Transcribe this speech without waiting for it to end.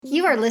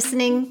You are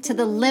listening to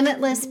the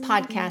Limitless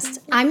Podcast.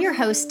 I'm your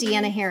host,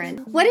 Deanna Herron.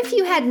 What if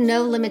you had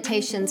no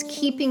limitations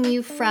keeping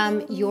you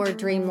from your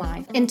dream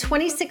life? In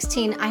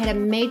 2016, I had a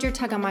major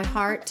tug on my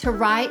heart to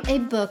write a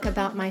book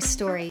about my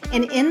story.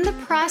 And in the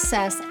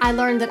process, I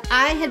learned that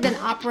I had been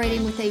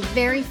operating with a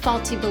very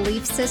faulty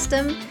belief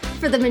system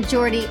for the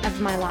majority of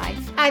my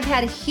life. I've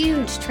had a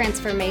huge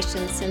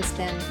transformation since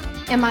then.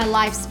 And my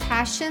life's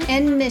passion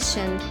and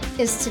mission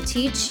is to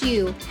teach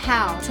you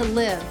how to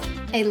live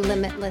a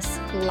limitless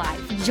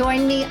life.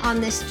 Join me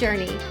on this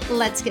journey.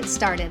 Let's get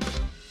started.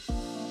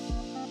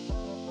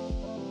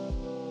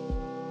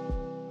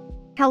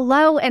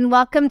 Hello and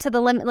welcome to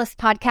the Limitless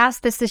Podcast.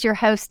 This is your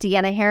host,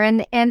 Deanna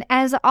Herron. And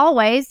as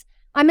always,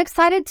 I'm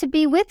excited to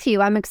be with you.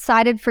 I'm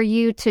excited for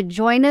you to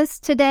join us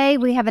today.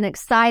 We have an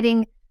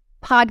exciting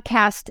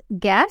podcast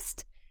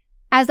guest.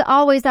 As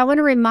always, I want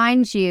to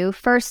remind you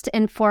first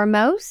and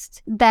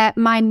foremost that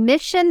my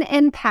mission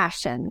and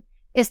passion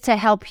is to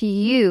help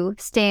you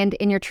stand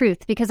in your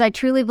truth, because I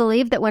truly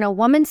believe that when a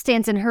woman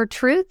stands in her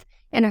truth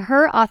and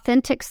her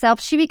authentic self,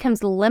 she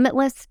becomes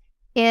limitless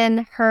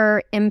in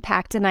her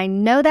impact. And I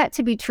know that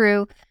to be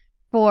true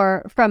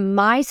from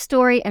my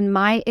story and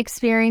my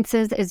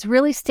experiences is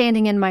really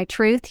standing in my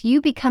truth. You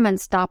become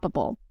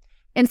unstoppable.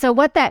 And so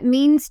what that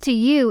means to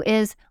you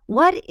is,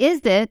 what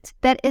is it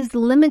that is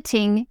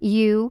limiting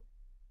you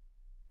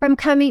from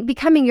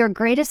becoming your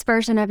greatest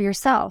version of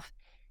yourself?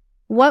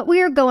 What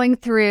we are going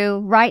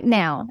through right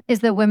now is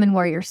the Women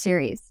Warrior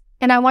Series.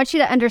 And I want you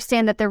to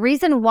understand that the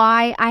reason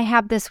why I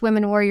have this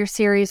Women Warrior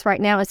Series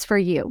right now is for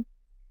you.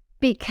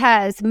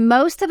 Because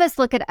most of us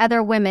look at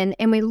other women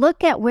and we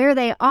look at where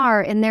they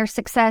are in their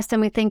success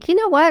and we think, you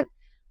know what?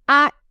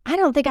 I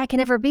don't think I can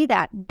ever be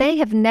that. They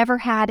have never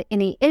had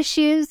any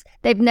issues.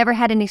 They've never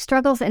had any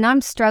struggles, and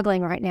I'm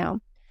struggling right now.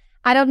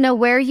 I don't know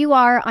where you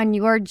are on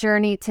your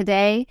journey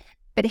today,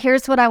 but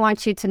here's what I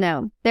want you to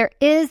know. There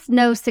is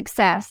no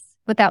success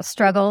without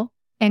struggle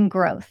and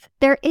growth.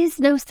 There is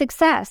no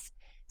success.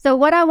 So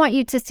what I want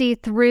you to see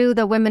through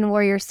the Women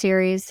Warrior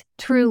Series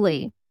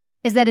truly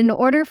is that in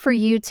order for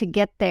you to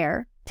get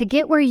there, to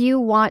get where you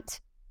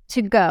want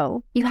to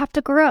go, you have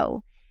to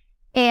grow.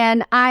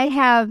 And I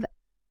have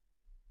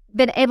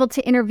been able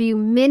to interview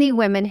many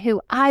women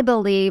who I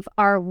believe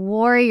are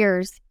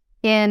warriors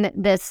in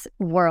this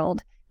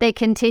world. They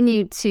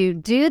continue to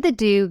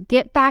do,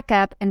 get back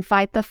up and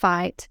fight the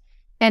fight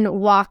and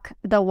walk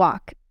the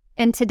walk.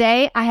 And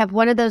today I have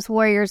one of those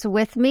warriors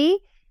with me.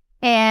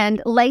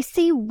 And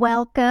Lacey,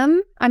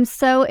 welcome. I'm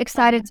so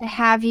excited to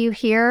have you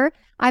here.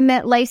 I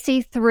met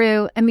Lacey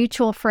through a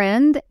mutual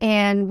friend,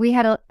 and we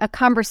had a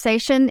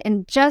conversation,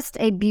 and just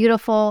a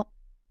beautiful,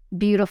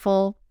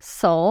 beautiful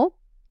soul.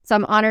 So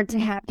I'm honored to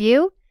have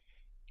you.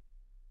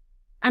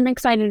 I'm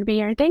excited to be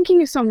here. Thank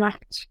you so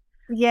much.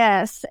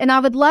 Yes. And I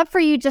would love for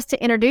you just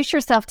to introduce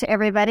yourself to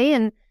everybody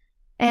and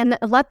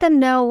let them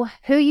know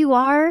who you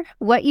are,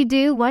 what you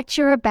do, what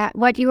you are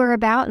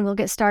about, and we'll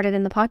get started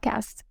in the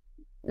podcast.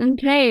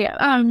 Okay.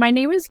 My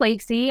name is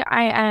Lacey.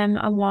 I am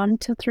a mom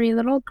to 3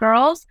 little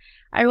girls.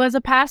 I was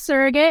a past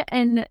surrogate,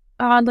 and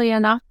oddly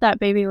enough, that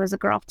baby was a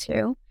girl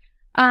too.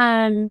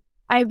 I've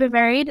been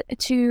married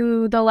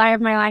to the lie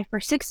of my life for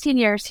 16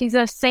 years. He's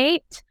a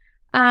saint.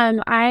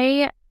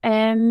 I've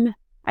been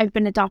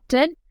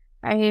adopted.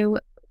 I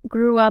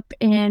grew up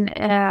in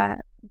a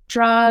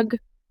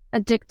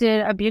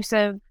drug-addicted,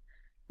 abusive,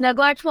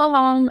 neglectful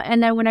home.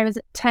 And then when I was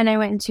 10, I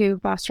went into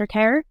foster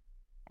care,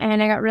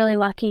 and I got really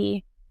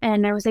lucky.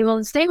 And I was able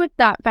to stay with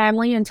that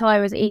family until I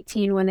was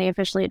 18 when they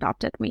officially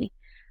adopted me.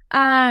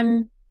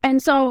 And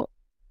so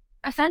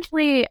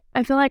essentially,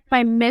 I feel like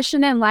my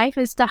mission in life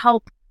is to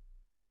help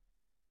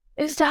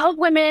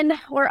women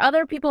or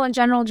other people in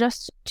general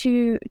just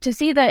to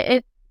see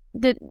that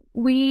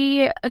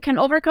we can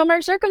overcome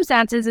our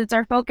circumstances. It's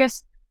our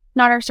focus,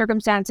 not our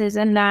circumstances,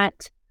 and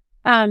that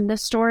the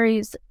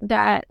stories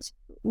that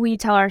we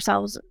tell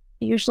ourselves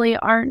usually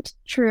aren't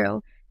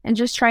true, and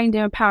just trying to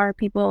empower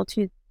people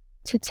to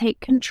take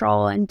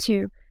control and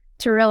to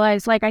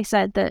realize, like I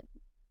said, that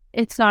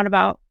it's not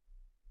about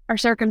our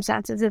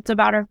circumstances, it's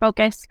about our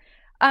focus.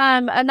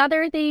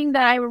 Another thing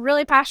that I'm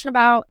really passionate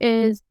about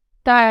is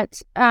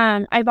that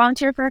I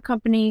volunteer for a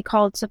company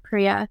called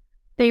Sapria.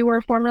 They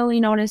were formerly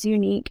known as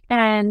Unique,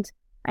 and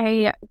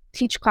I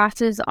teach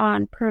classes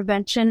on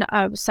prevention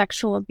of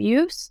sexual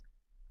abuse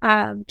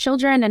of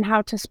children and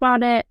how to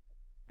spot it,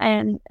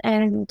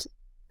 and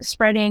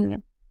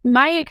spreading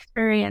my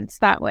experience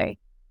that way.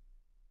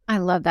 I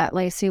love that,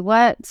 Lacey.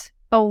 What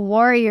a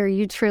warrior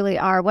you truly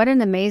are. What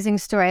an amazing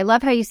story. I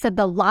love how you said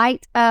the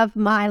light of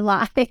my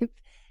life.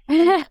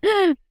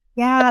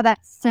 Yeah,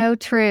 that's so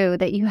true,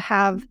 that you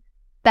have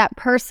that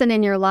person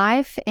in your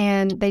life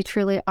and they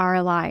truly are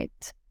a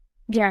light.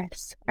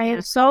 Yes, I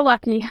am so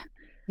lucky.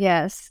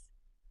 Yes,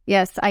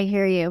 I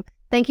hear you.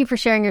 Thank you for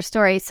sharing your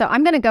story. So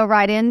I'm going to go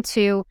right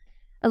into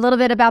a little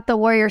bit about the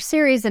Warrior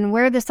Series and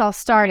where this all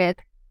started.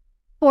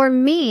 For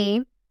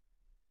me,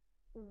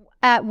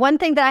 one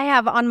thing that I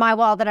have on my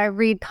wall that I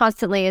read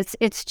constantly is,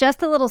 it's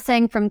just a little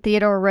saying from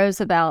Theodore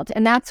Roosevelt.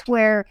 And that's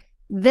where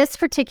this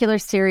particular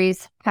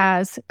series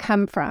has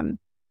come from.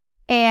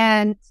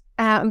 And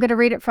I'm going to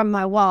read it from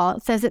my wall.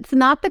 It says, "It's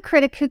not the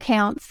critic who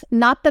counts,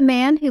 not the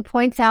man who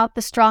points out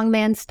the strong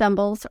man's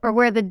stumbles or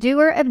where the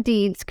doer of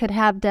deeds could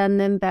have done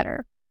them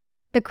better.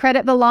 The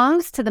credit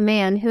belongs to the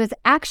man who is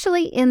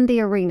actually in the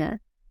arena,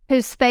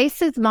 whose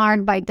face is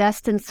marred by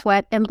dust and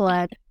sweat and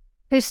blood,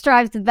 who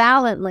strives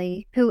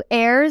valiantly, who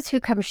errs, who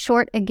comes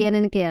short again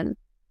and again,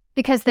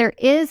 because there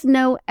is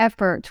no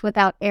effort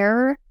without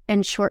error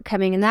and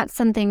shortcoming." And that's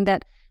something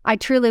that I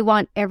truly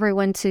want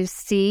everyone to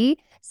see.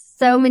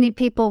 So many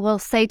people will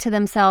say to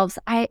themselves,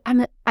 I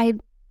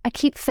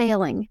keep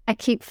failing. I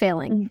keep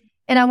failing. Mm-hmm.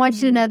 And I want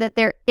you to know that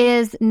there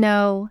is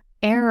no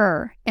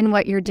error in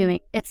what you're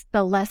doing. It's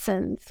the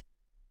lessons.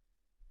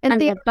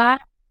 And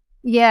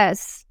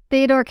yes,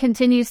 Theodore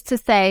continues to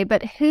say,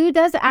 "But who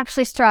does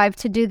actually strive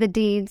to do the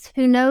deeds,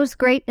 who knows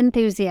great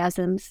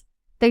enthusiasms,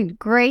 the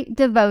great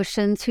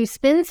devotions, who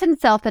spends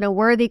himself in a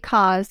worthy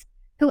cause,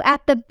 who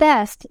at the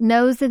best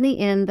knows in the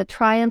end the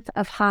triumph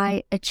of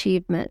high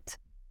achievement?"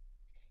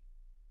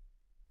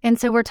 And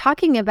so we're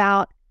talking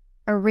about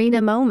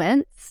arena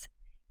moments,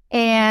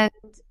 and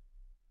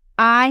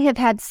I have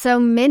had so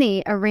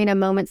many arena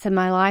moments in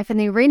my life, and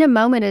the arena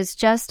moment is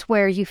just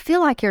where you feel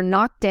like you're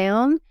knocked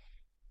down.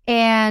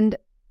 And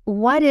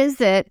what is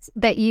it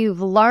that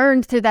you've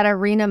learned through that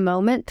arena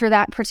moment, through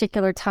that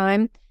particular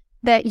time,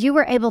 that you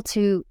were able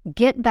to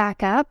get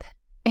back up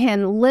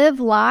and live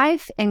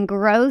life and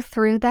grow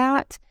through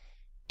that?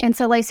 And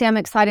so, Lacey, I'm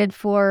excited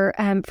for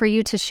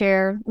you to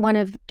share one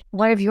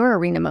of your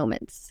arena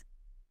moments.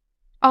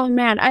 Oh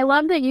man, I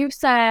love that you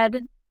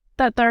said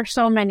that there are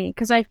so many,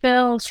 because I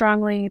feel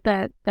strongly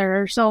that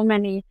there are so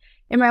many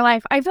in my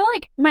life. I feel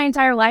like my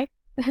entire life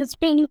has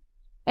been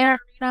an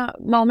arena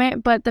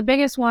moment, but the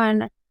biggest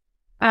one,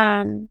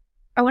 I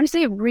want to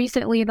say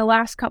recently, the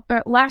last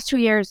 2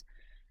 years,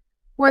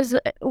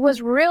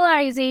 was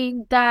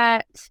realizing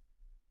that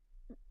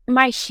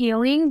my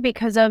healing,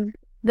 because of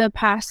the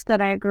past that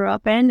I grew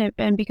up in,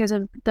 and because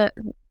of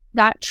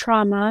that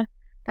trauma,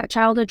 that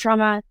childhood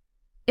trauma,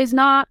 is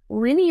not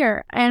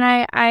linear. And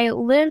I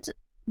lived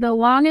the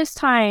longest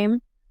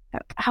time.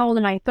 How old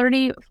am I?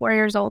 34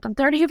 years old. I'm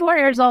 34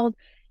 years old.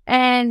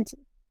 And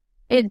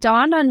it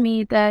dawned on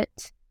me that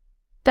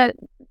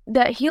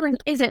healing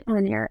isn't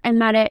linear, and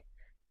that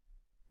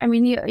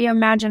you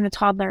imagine a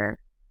toddler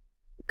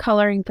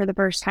coloring for the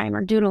first time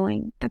or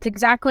doodling. That's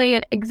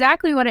exactly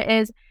what it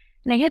is.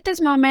 And I hit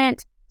this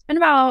moment. It's been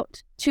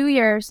about 2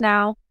 years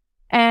now.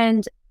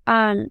 And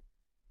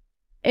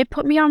it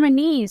put me on my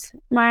knees.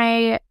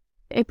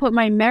 It put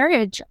my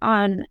marriage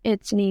on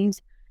its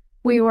knees.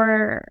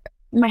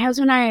 My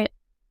husband and I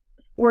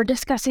were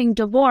discussing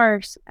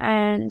divorce,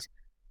 and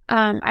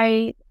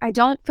I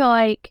don't feel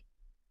like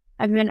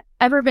I've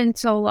ever been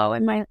so low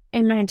in my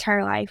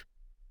entire life,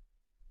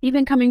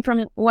 even coming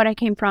from what I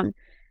came from.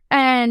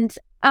 And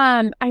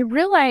I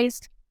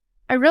realized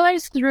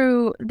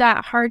through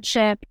that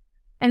hardship,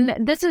 and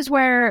this is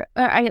where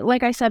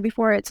like I said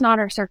before, it's not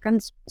our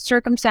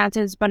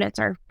circumstances, but it's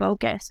our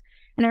focus.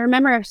 And I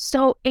remember I was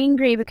so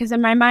angry because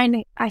in my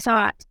mind I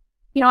thought,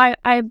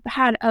 I've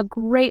had a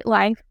great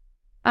life.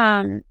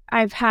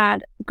 I've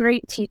had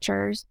great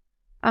teachers.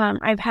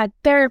 I've had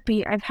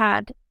therapy. I've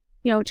had,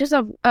 just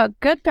a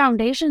good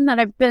foundation that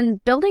I've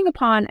been building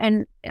upon.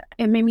 And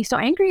it made me so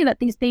angry that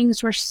these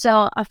things were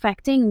still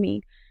affecting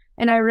me.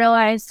 And I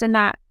realized in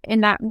that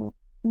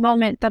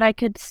moment that I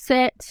could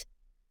sit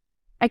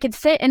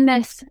in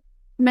this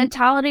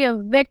mentality of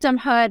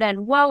victimhood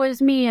and woe is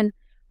me. And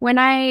when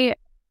I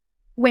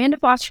went into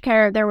foster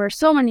care, there were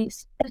so many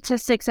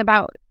statistics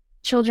about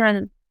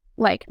children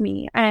like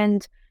me,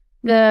 and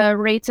the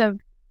rates of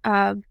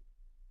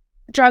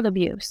drug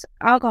abuse,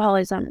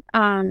 alcoholism,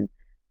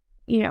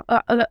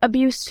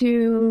 abuse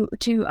to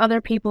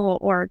other people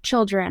or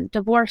children,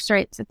 divorce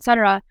rates,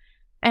 etc.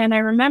 And I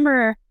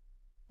remember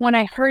when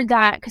I heard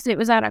that, because it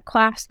was at a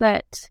class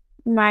that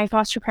my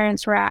foster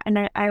parents were at,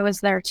 and I was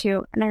there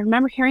too. And I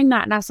remember hearing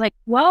that, and I was like,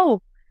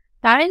 whoa,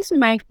 that is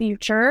my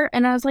future.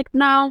 And I was like,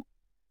 no,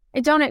 I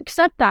don't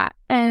accept that.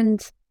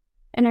 And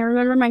I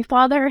remember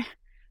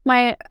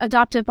my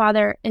adoptive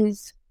father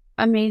is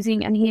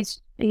amazing, and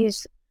he's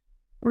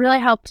really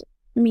helped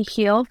me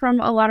heal from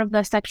a lot of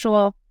the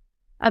sexual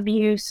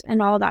abuse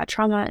and all that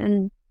trauma.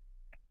 And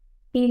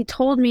he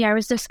told me, I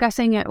was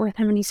discussing it with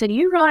him, and he said,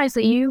 "You realize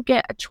that you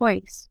get a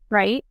choice,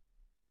 right?"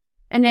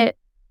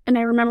 And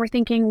I remember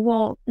thinking,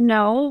 well,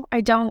 no,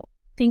 I don't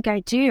think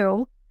I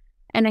do.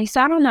 And I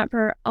sat on that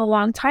for a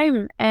long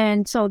time.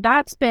 And so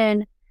that's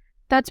been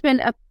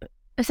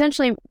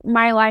essentially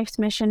my life's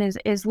mission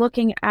is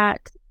looking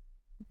at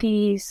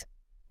these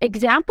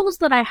examples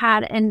that I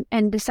had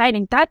and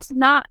deciding that's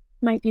not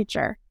my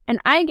future. And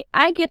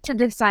I get to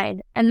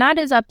decide, and that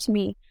is up to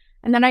me.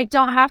 And then I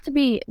don't have to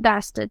be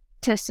that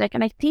statistic.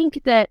 And I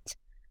think that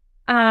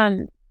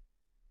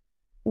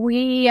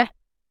we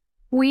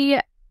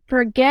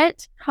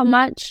forget how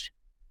much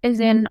is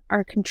in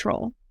our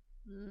control.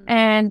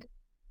 And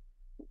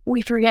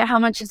we forget how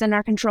much is in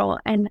our control.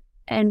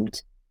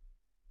 And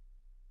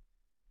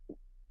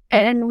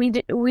and we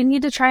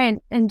need to try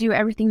and do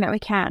everything that we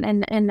can.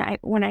 And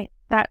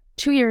that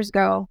 2 years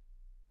ago,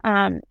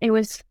 it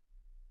was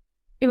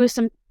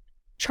some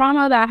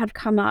trauma that had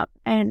come up,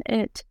 and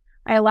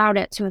I allowed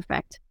it to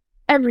affect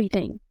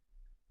everything.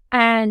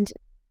 And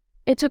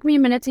it took me a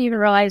minute to even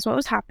realize what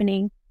was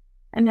happening.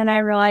 And then I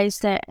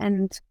realized it,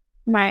 and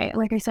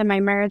like I said, my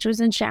marriage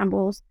was in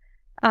shambles.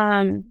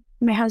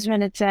 My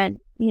husband had said,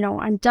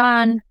 I'm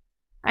done.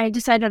 I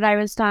decided I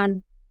was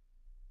done.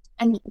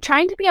 And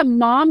trying to be a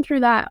mom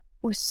through that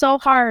was so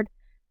hard.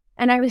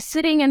 And I was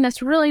sitting in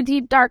this really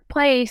deep, dark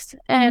place.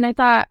 And I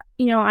thought,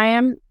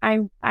 I'm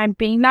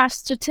being that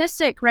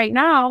statistic right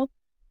now,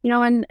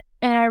 and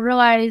I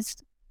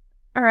realized,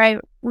 or I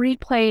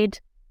replayed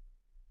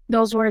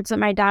those words that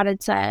my dad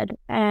had said.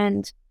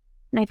 And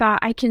I thought,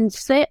 I can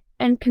sit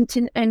and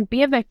continue and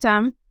be a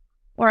victim,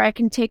 or I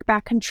can take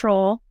back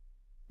control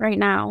right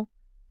now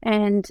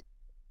and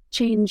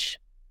change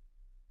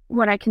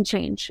what I can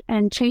change,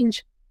 and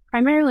change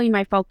primarily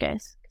my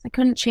focus, because I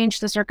couldn't change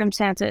the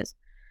circumstances.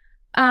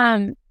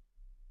 And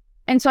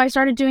so I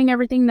started doing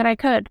everything that I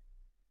could,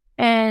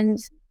 and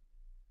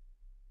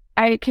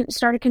I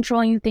started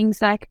controlling things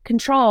that I could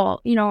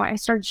control. I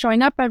started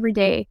showing up every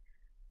day,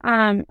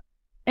 and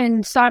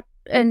that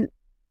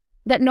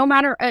no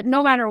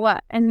matter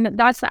what, and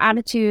that's the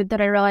attitude that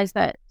I realized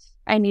that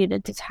I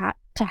needed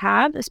to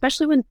have,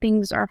 especially when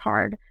things are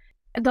hard.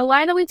 The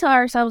lie that we tell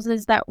ourselves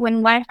is that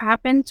when life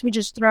happens, we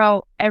just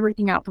throw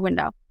everything out the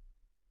window.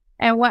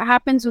 And what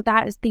happens with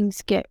that is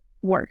things get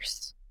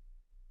worse.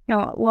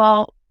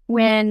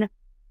 When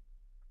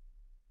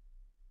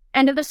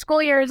end of the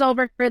school year is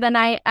over, then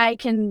I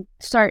can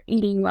start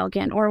eating well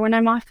again. Or when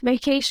I'm off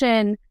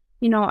vacation,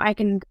 I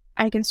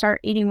can start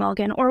eating well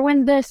again. Or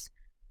when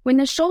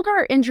the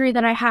shoulder injury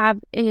that I have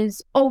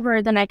is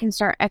over, then I can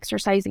start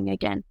exercising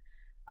again.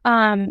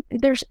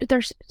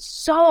 There's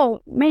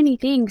so many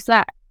things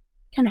that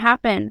can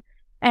happen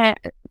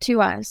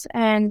to us,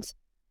 and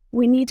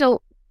we need to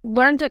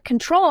learn to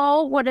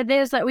control what it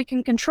is that we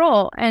can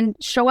control and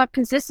show up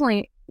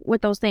consistently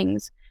with those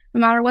things,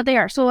 no matter what they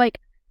are. So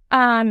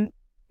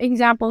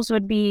examples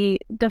would be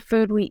the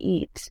food we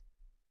eat,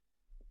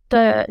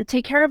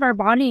 take care of our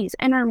bodies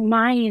and our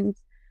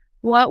minds,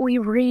 what we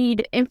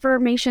read,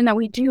 information that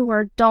we do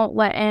or don't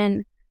let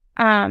in,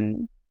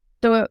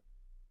 who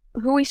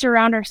we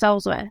surround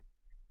ourselves with,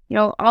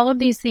 all of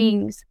these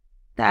things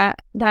that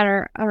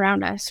are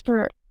around us.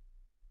 For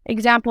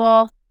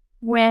example,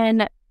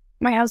 when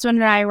my husband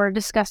and I were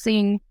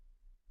discussing,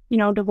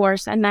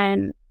 divorce, and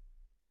then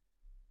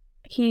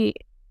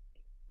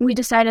we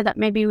decided that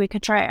maybe we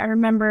could try. I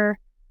remember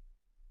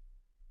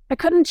I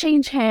couldn't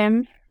change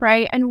him,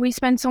 right? And we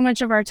spend so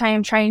much of our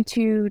time trying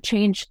to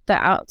change the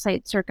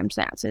outside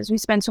circumstances. We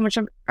spend so much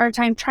of our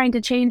time trying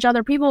to change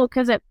other people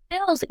because it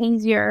feels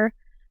easier,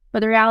 but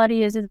the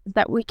reality is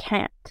that we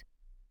can't.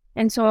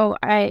 And so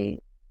I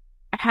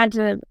had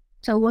to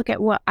look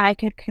at what I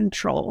could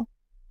control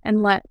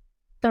and let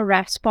the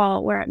rest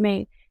fall where it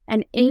may.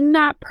 And in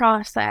that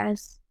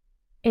process,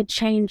 it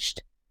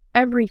changed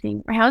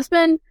everything. My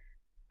husband,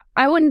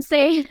 I wouldn't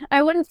say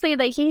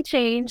that he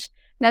changed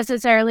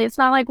necessarily. It's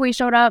not like we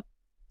showed up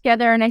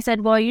together and I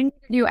said, well, you need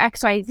to do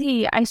X, Y,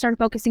 Z. I started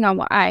focusing on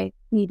what I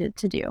needed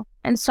to do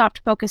and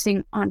stopped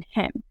focusing on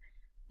him.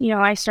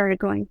 I started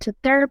going to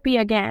therapy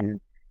again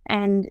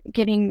and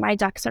getting my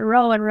ducks in a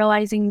row and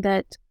realizing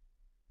that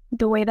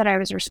the way that I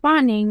was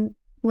responding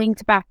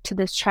linked back to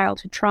this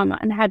childhood trauma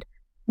and had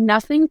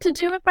nothing to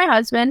do with my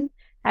husband,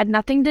 had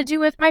nothing to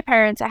do with my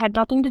parents, it had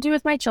nothing to do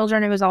with my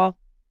children. It was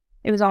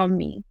all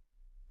me.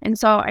 And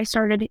so I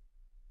started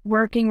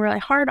working really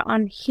hard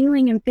on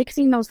healing and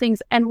fixing those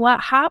things. And what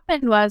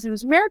happened was, it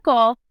was a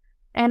miracle.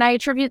 And I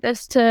attribute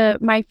this to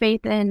my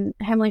faith in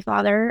Heavenly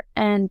Father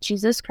and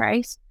Jesus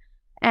Christ.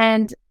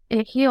 And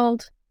it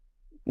healed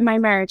my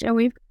marriage.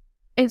 And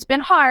it's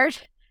been hard.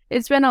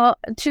 It's been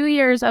 2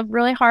 years of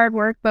really hard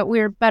work, but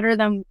we're better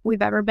than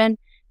we've ever been.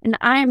 And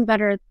I am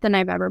better than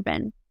I've ever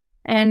been.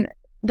 And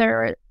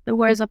there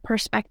was a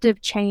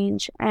perspective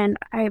change, and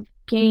I've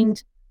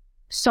gained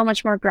so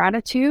much more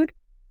gratitude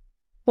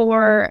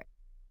for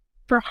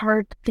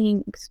hard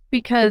things,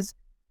 because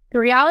the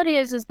reality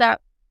is that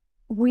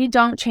we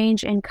don't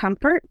change in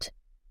comfort.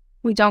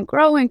 We don't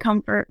grow in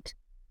comfort.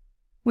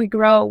 We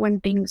grow when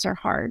things are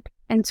hard.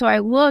 And so I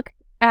look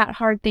at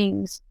hard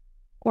things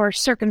or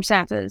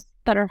circumstances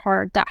that are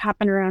hard that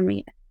happen around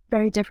me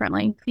very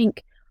differently.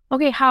 Think,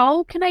 okay,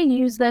 how can I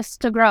use this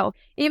to grow?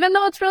 Even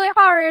though it's really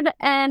hard,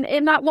 and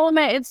in that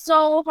moment, it's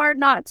so hard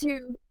not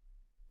to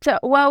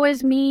woe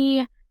is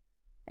me.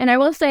 And I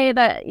will say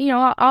that,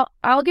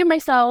 I'll give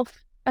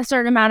myself a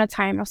certain amount of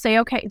time. I'll say,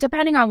 okay,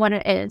 depending on what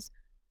it is,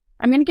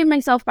 I'm going to give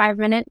myself 5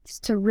 minutes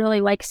to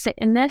really sit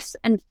in this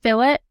and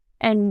feel it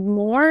and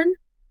mourn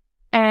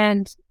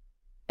and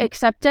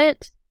accept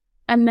it.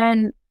 And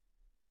then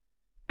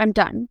I'm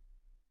done.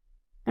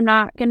 I'm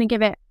not going to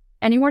give it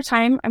any more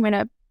time. I'm going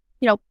to,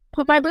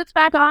 put my boots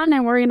back on,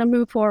 and we're going to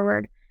move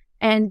forward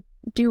and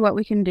do what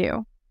we can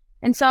do.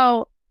 And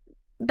so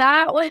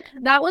that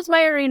was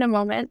my arena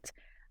moment.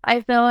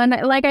 I feel, and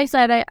like I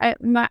said,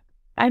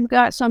 I've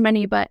got so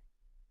many, but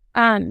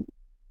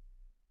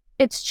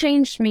it's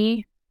changed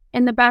me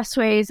in the best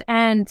ways.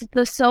 And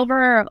the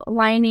silver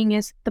lining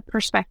is the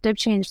perspective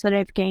change that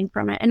I've gained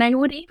from it. And I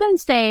would even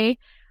say,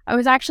 I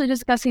was actually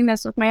discussing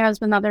this with my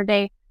husband the other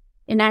day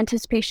in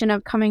anticipation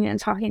of coming and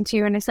talking to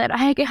you. And I said,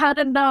 I had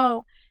to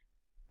know,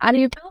 how do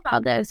you feel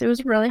about this? It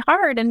was really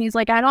hard. And he's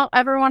like, I don't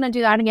ever want to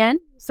do that again.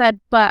 He said,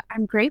 but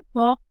I'm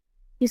grateful.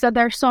 He said,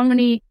 there's so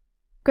many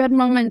good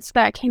moments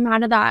that came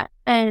out of that.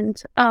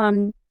 And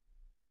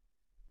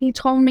he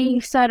told me, he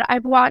said,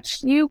 I've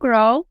watched you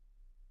grow.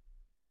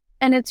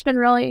 And it's been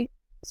really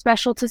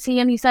special to see.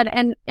 And he said,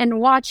 and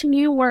watching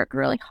you work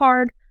really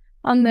hard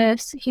on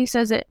this, he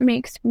says, it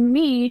makes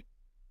me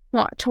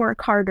want to work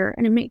harder,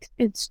 and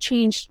it's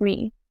changed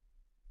me.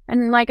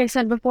 And like I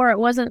said before, it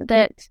wasn't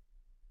that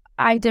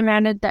I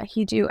demanded that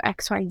he do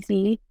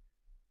XYZ.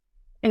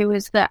 It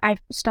was that I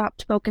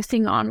stopped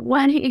focusing on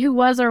what he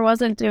was or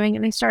wasn't doing,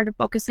 and I started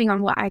focusing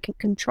on what I could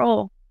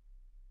control.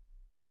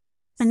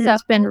 And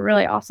it's been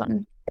really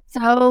awesome.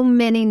 So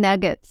many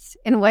nuggets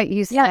in what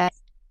you said.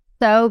 Yes.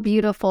 So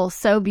beautiful,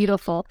 so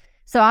beautiful.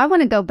 So I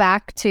want to go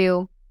back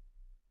to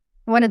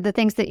one of the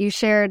things that you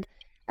shared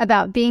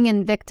about being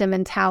in victim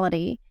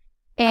mentality.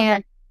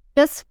 And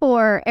just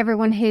for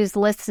everyone who's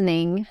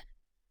listening,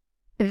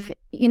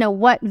 you know,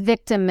 what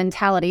victim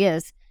mentality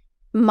is.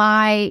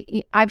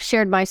 I've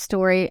shared my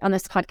story on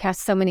this podcast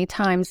so many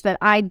times, but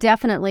I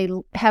definitely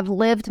have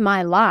lived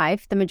my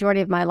life, the majority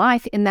of my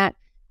life, in that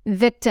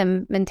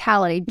victim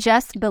mentality,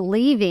 just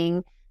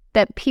believing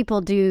that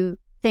people do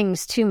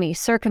things to me,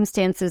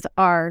 circumstances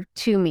are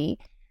to me,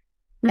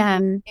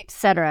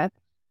 etc.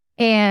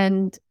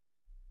 And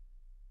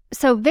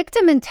so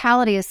victim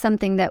mentality is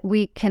something that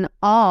we can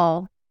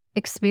all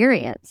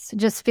experience,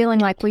 just feeling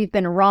like we've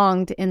been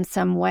wronged in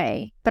some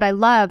way. But I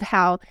love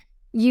how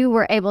you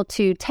were able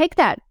to take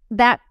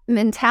that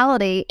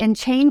mentality and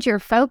change your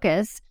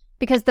focus,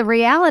 because the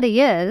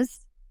reality is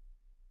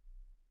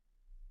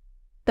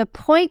the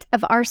point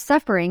of our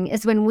suffering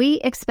is when we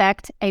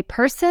expect a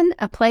person,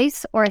 a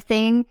place, or a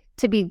thing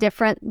to be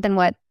different than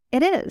what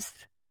it is.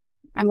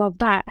 I love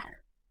that.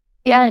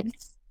 Yes.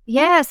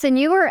 Yes. And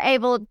you were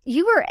able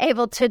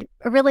to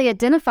really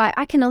identify,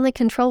 I can only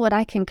control what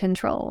I can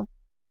control.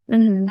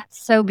 Mm-hmm.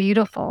 That's so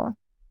beautiful.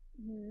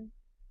 Mm-hmm.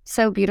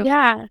 So beautiful.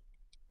 Yeah.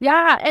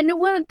 Yeah. And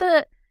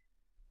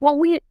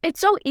it's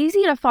so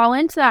easy to fall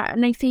into that.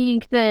 And I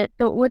think that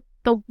with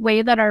the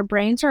way that our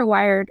brains are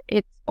wired,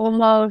 it's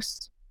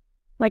almost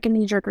like a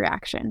knee-jerk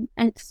reaction.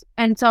 And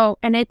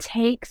it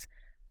takes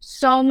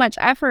so much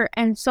effort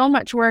and so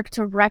much work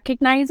to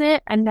recognize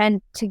it and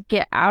then to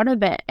get out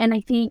of it. And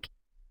I think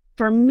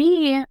for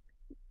me,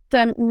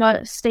 the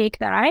mistake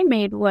that I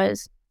made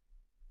was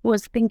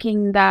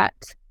thinking that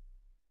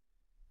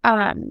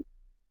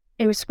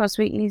it was supposed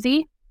to be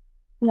easy,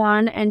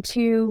 one, and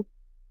two,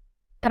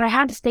 that I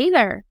had to stay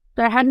there,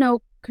 that I had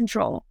no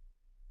control.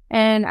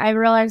 And I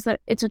realized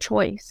that it's a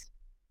choice.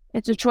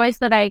 It's a choice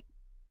that I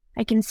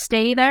can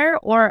stay there,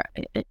 or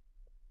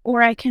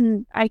I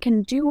can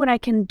do what I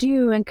can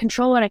do and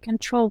control what I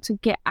control to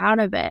get out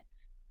of it.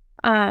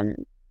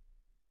 And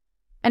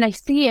I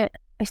see it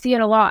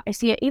a lot. I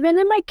see it even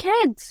in my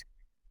kids,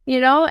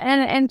 you know,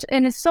 and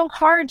it's so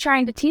hard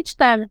trying to teach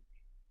them,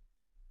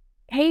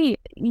 hey,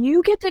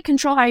 you get to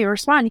control how you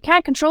respond. You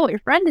can't control what your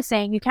friend is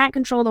saying. You can't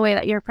control the way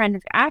that your friend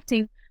is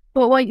acting,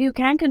 but what you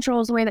can control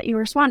is the way that you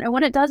respond. And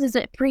what it does is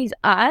it frees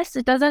us.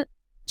 It doesn't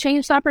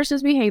change that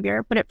person's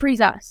behavior, but it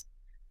frees us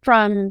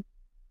from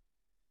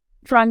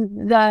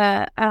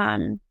the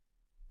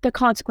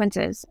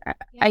consequences,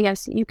 I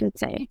guess you could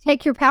say. You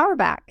take your power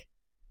back.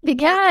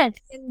 Because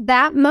in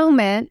that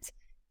moment,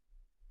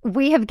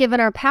 we have given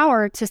our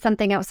power to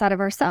something outside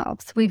of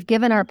ourselves. We've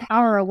given our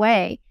power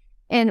away.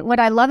 And what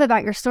I love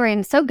about your story,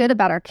 and so good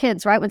about our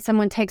kids, right? When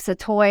someone takes a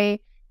toy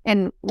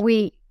and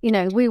we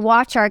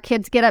watch our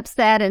kids get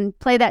upset and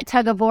play that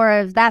tug of war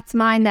of that's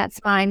mine, that's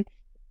mine.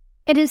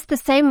 It is the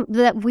same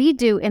that we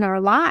do in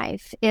our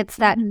life. It's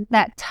that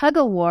tug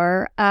of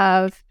war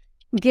of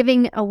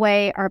giving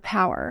away our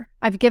power.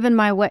 I've given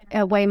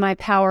away my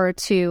power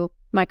to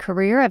my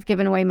career. I've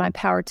given away my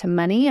power to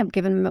money. I've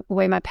given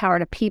away my power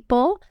to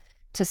people,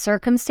 to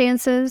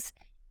circumstances.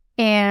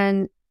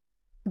 And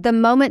the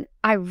moment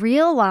I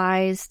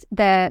realized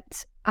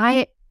that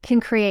I can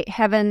create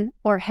heaven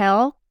or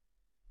hell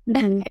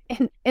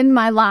in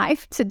my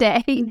life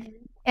today,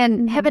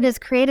 and heaven is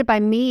created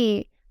by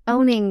me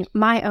owning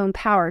my own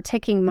power,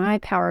 taking my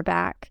power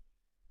back,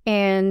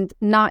 and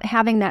not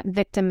having that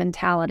victim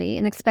mentality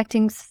and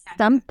expecting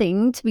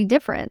something to be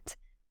different.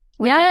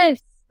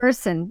 Yes.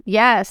 Person.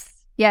 Yes.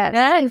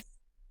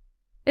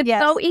 It's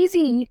so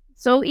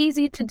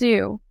easy to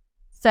do.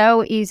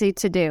 So easy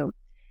to do.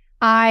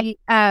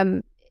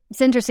 It's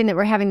interesting that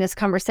we're having this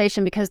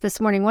conversation, because this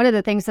morning, one of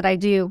the things that I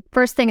do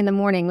first thing in the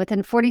morning,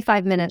 within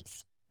 45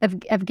 minutes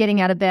of getting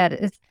out of bed,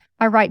 is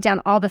I write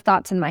down all the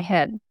thoughts in my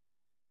head.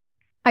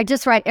 I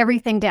just write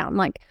everything down,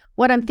 like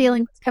what I'm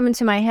feeling, what's coming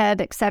to my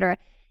head, etc.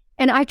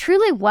 And I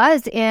truly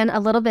was in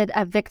a little bit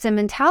of victim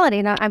mentality,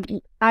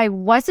 and I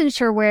wasn't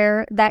sure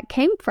where that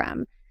came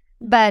from,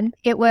 but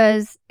it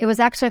was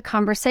actually a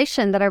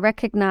conversation that I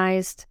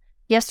recognized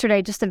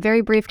yesterday, just a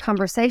very brief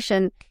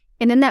conversation.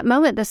 And in that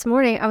moment this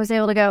morning, I was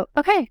able to go,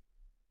 okay,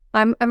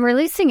 I'm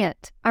releasing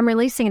it. I'm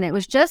releasing it. It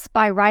was just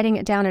by writing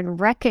it down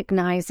and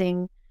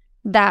recognizing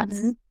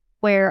that's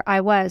where I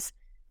was.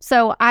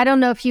 So I don't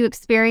know if you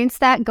experienced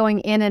that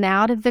going in and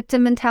out of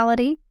victim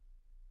mentality.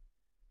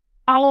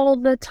 All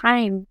the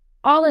time.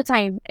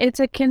 It's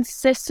a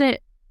consistent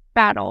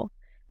battle.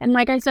 And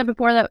like I said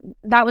before,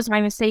 that was my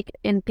mistake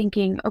in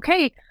thinking,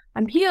 okay,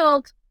 I'm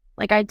healed.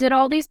 Like I did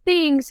all these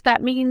things.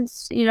 That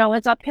means,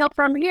 it's uphill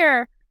from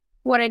here.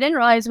 What I didn't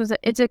realize was that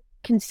it's a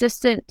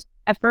consistent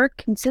effort,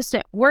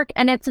 consistent work,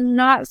 and it's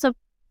not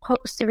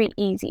supposed to be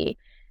easy.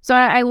 So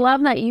I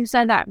love that you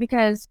said that,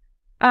 because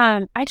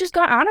I just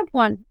got out of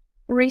one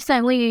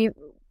recently,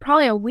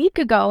 probably a week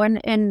ago, and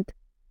it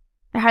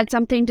had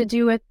something to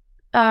do with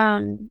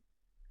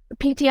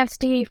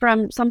PTSD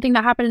from something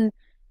that happened,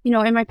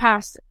 in my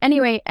past.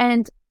 Anyway,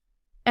 and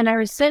I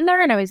was sitting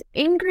there and I was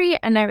angry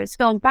and I was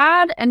feeling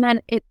bad, and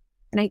I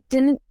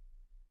didn't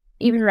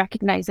even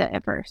recognize it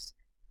at first.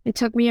 It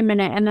took me a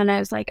minute, and then I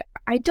was like,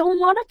 I don't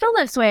want to feel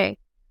this way.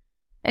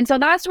 And so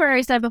that's where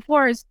I said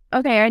before is,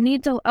 okay, I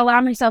need to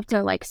allow myself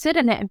to like sit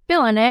in it and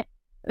feel in it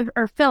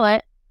or feel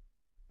it.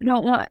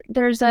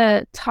 There's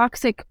a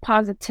toxic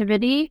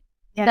positivity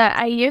that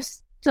I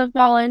used to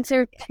fall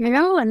into,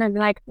 and I'm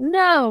like,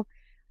 no.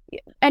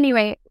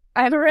 Anyway,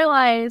 I've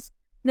realized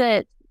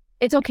that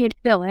it's okay to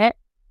feel it,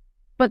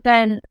 but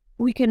then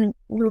we can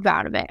move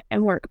out of it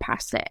and work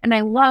past it. And I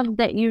love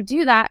that you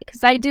do that,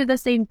 because I do the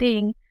same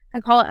thing.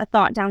 I call it a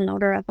thought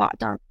download or a thought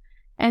dump.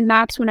 And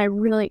that's when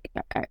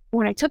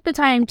when I took the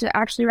time to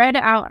actually write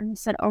it out and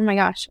said, oh my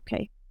gosh,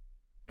 okay,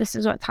 this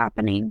is what's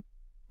happening.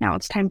 Now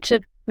it's time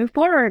to move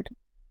forward.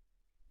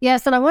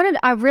 Yes. And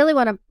I really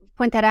want to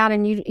point that out.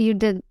 And you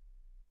did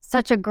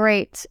such a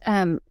great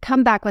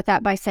comeback with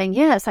that by saying,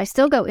 yes, I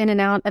still go in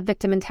and out of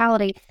victim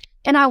mentality.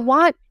 And I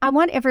want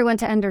everyone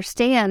to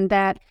understand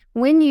that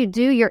when you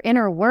do your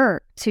inner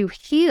work to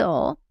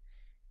heal,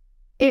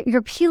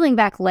 you're peeling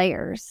back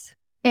layers,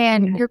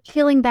 and you're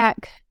peeling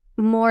back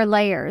more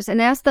layers.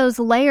 And as those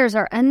layers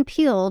are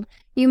unpeeled,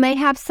 you may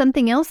have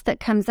something else that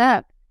comes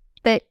up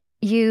that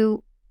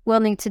you will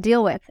need to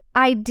deal with.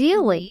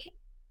 Ideally,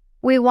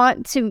 we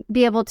want to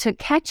be able to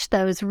catch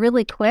those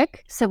really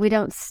quick so we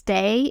don't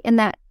stay in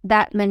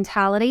that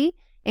mentality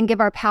and give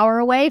our power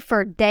away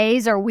for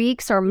days or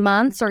weeks or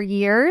months or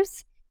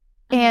years.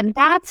 And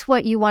that's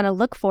what you want to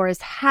look for,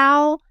 is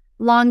how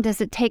long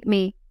does it take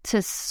me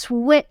to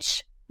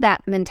switch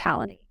that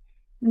mentality?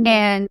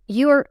 And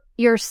you're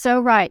so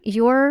right.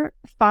 Your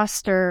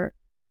foster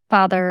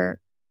father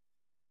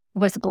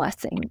was a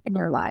blessing in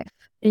your life.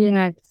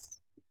 Yes.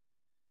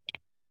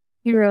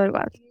 He really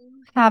was.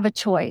 You have a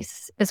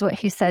choice, is what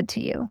he said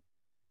to you.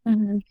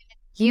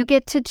 You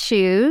get to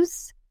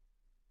choose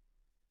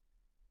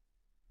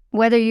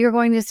whether you're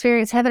going to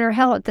experience heaven or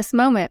hell at this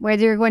moment,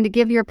 whether you're going to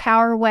give your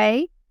power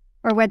away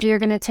or whether you're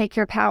going to take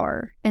your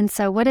power. And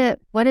so what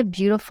a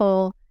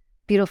beautiful,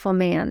 beautiful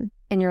man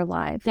in your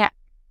life.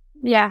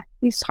 Yeah.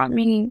 He's taught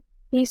me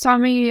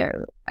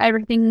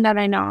everything that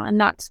I know.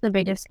 And that's the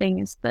biggest thing,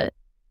 is that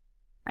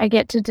I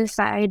get to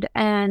decide,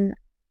 and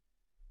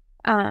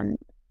the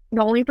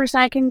only person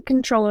I can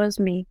control is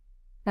me.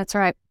 That's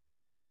right.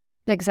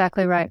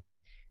 Exactly right.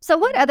 So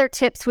what other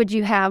tips would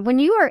you have when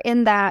you are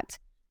in that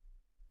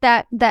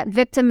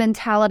victim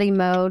mentality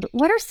mode?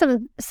 What are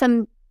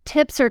some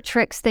tips or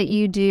tricks that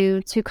you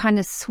do to kind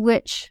of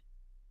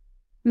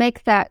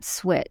make that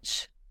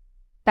switch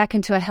back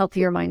into a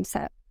healthier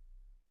mindset?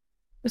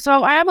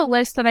 So I have a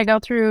list that I go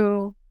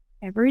through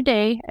every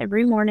day,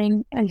 every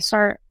morning, and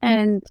start.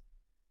 And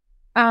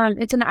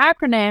it's an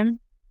acronym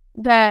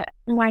that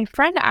my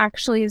friend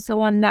actually is the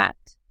one that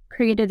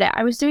created it.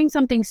 I was doing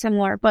something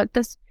similar, but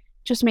this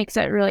just makes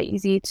it really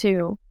easy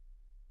to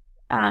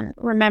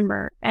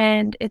remember.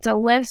 And it's a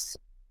list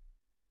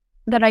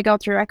that I go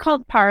through. I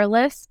call it Power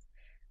List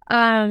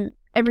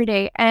every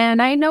day.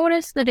 And I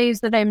notice the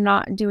days that I'm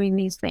not doing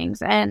these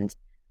things. And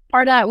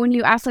part of that, when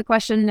you ask the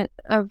question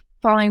of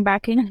falling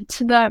back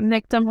into the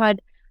victimhood,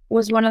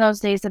 was one of those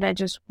days that I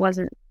just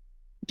wasn't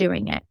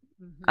doing it.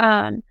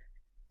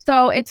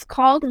 So it's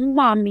called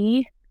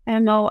Mommy,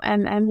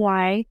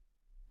 MOMMY.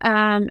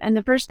 And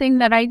the first thing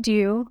that I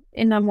do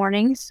in the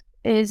mornings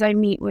is I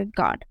meet with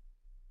God.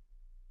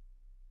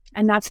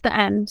 And that's the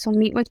M. So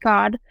meet with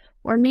God,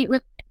 or meet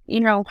with,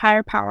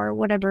 higher power,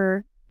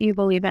 whatever you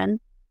believe in.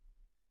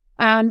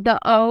 The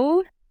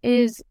O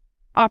is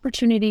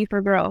opportunity for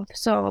growth.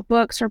 So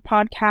books or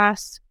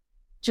podcasts,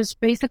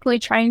 just basically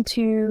trying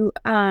to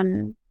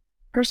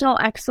personal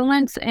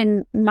excellence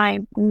in my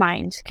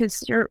mind,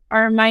 because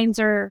our minds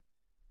are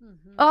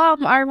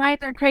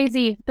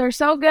crazy. They're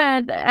so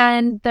good,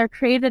 and they're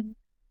created,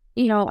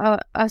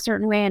 a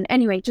certain way. And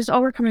anyway, just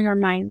overcoming our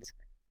minds.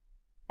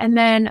 And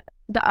then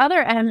the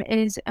other M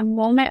is a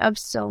moment of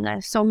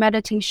stillness. So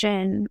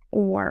meditation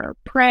or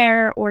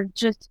prayer, or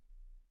just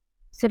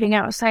sitting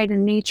outside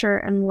in nature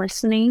and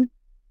listening.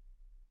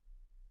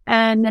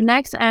 And the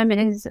next M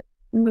is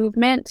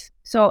movement.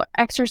 So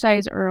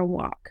exercise or a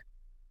walk.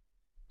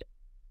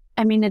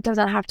 I mean, it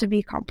doesn't have to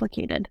be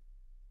complicated.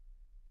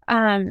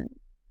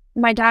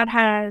 My dad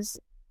has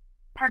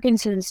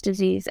Parkinson's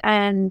disease,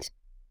 and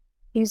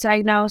he was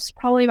diagnosed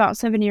probably about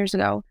 7 years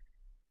ago.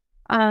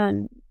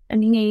 And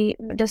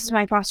this is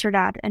my foster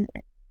dad, and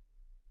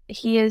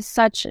he is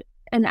such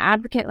an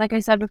advocate, like I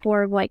said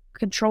before, of like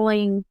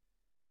controlling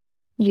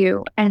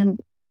you. And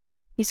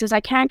he says,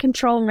 I can't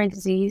control my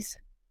disease,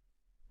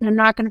 and I'm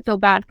not going to feel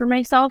bad for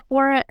myself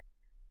for it.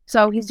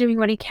 So he's doing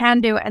what he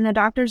can do. And the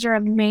doctors are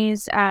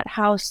amazed at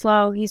how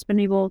slow he's been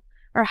able,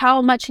 or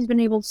how much he's been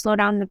able to slow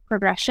down the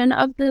progression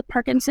of the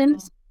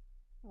Parkinson's.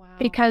 Wow.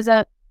 Because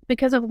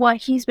of what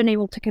he's been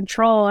able to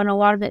control. And a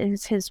lot of it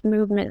is his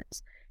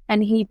movements.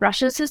 And he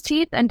brushes his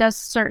teeth and does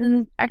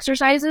certain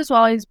exercises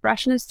while he's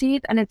brushing his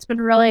teeth. And it's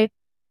been really,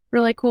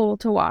 really cool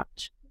to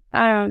watch.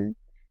 And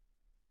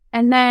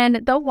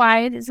then the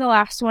Y is the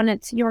last one.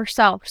 It's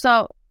yourself.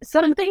 So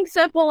something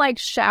simple like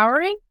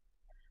showering,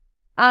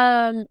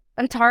 a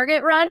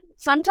Target run.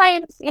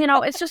 Sometimes,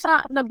 it's just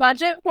not the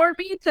budget for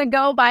me to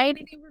go buy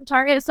anything from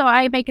Target. So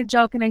I make a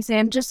joke and I say,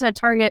 I'm just at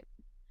Target.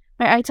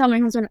 I tell my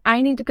husband,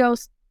 I need to go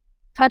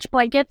touch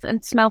blankets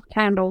and smell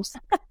candles.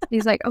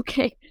 He's like,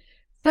 okay.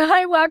 So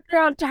I walk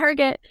around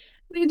Target.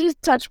 We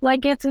just touch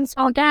blankets and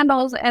smell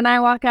candles, and I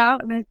walk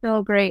out and I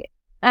feel great.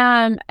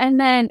 And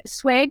then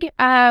swig.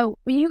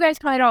 You guys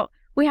probably don't.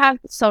 We have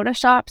soda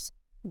shops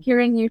here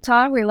in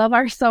Utah. We love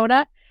our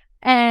soda,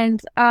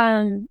 and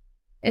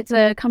it's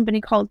a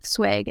company called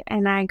Swig,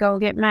 and I go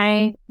get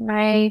my.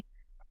 Right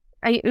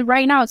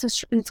now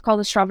it's called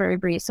a Strawberry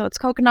Breeze. So it's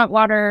coconut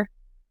water,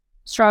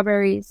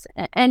 strawberries,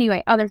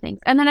 anyway, other things.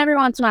 And then every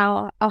once in a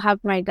while, I'll have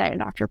my Diet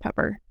Dr.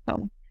 Pepper.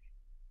 So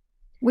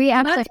we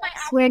actually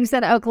have Swigs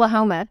in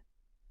Oklahoma.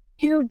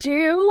 You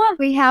do?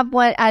 We have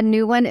a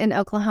new one in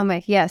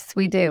Oklahoma. Yes,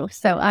 we do.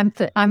 So I'm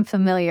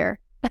familiar.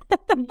 Yes,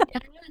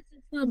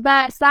 it's the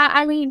best.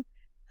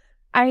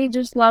 I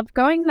just love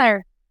going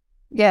there.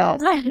 Yeah.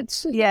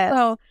 Yes.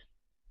 So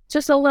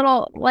just a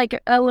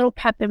little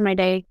pep in my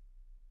day.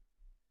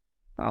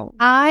 Oh.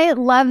 I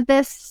love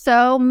this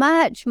so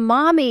much.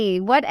 Mommy,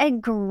 what a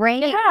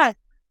great. Yeah.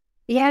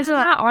 Isn't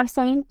that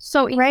awesome?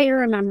 So easy to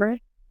remember.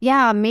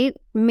 Yeah. Meet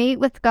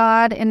with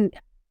God. And,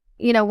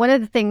 one of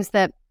the things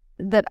that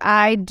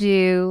I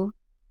do,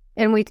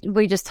 and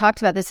we just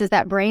talked about this, is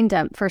that brain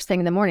dump first thing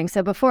in the morning.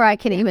 So before I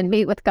can even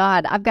meet with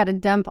God, I've got to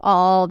dump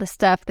all the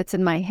stuff that's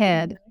in my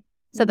head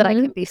so that I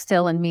can be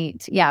still and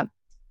meet. Yeah.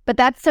 But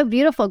that's so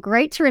beautiful.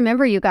 Great to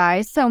remember, you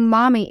guys. So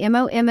Mommy,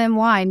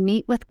 MOMMY,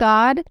 meet with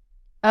God.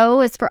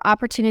 O is for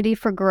opportunity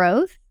for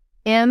growth.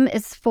 M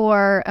is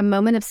for a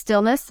moment of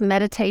stillness,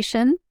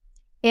 meditation.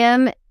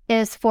 M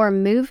is for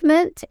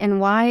movement,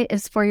 and Y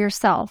is for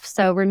yourself.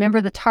 So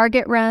remember the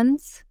Target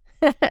runs,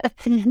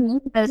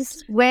 the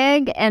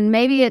swig, and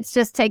maybe it's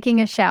just taking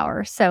a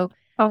shower. So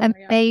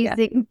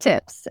amazing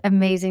tips.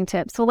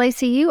 Well,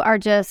 Lacey, you are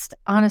just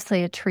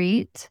honestly a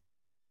treat.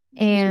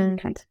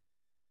 And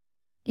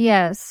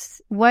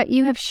yes, what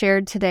you have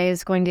shared today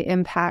is going to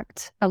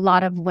impact a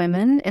lot of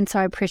women. And so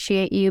I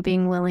appreciate you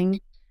being willing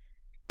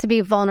to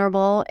be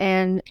vulnerable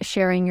and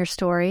sharing your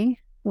story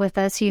with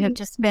us.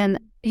 You've been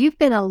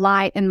a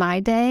light in my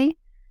day.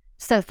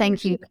 So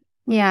thank you.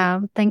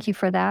 Yeah. Thank you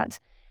for that.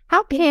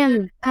 How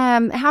can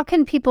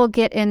people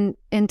get in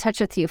touch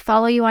with you?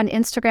 Follow you on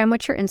Instagram.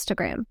 What's your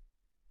Instagram?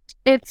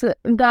 It's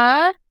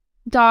the.Lacey.Marie,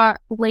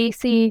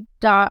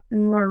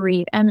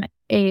 Marie.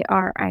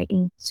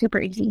 Super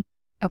easy.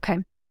 Okay.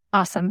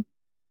 Awesome.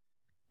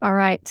 All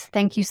right.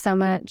 Thank you so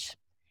much.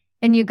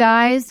 And you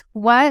guys,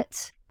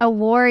 what a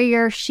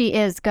warrior she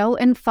is. Go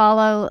and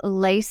follow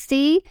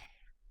Lacey.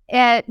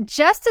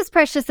 Just as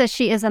precious as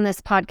she is on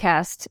this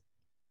podcast,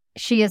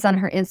 she is on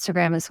her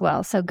Instagram as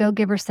well. So go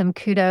give her some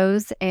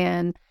kudos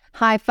and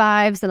high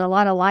fives and a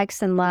lot of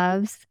likes and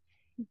loves.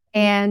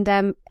 And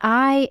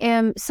I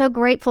am so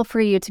grateful for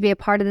you to be a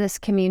part of this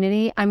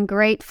community. I'm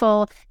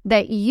grateful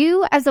that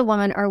you as a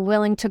woman are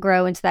willing to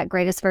grow into that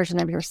greatest version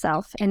of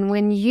yourself. And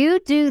when you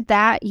do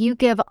that, you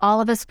give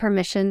all of us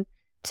permission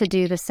to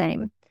do the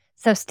same.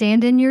 So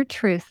stand in your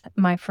truth,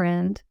 my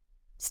friend.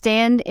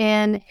 Stand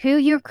in who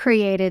you're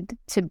created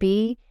to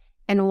be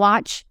and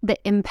watch the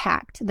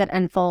impact that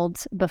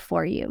unfolds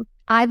before you.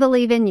 I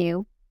believe in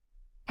you.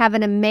 Have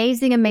an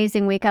amazing,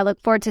 amazing week. I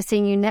look forward to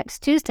seeing you next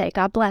Tuesday.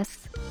 God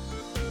bless.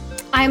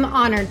 I'm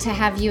honored to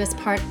have you as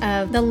part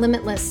of the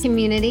Limitless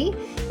community.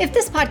 If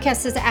this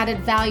podcast has added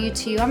value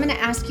to you, I'm going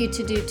to ask you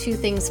to do two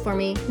things for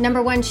me.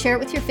 Number one, share it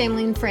with your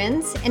family and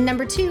friends. And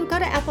number two, go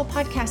to Apple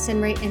Podcasts and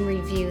rate and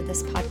review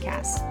this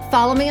podcast.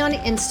 Follow me on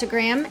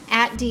Instagram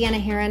at Deanna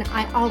Heron.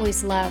 I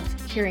always love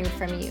hearing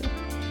from you.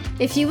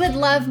 If you would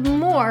love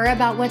more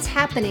about what's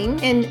happening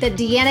in the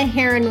Deanna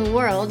Heron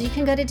world, you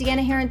can go to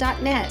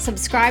deannaheron.net,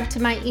 subscribe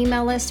to my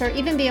email list, or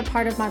even be a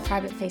part of my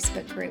private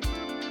Facebook group.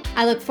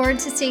 I look forward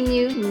to seeing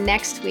you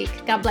next week.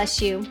 God bless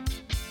you.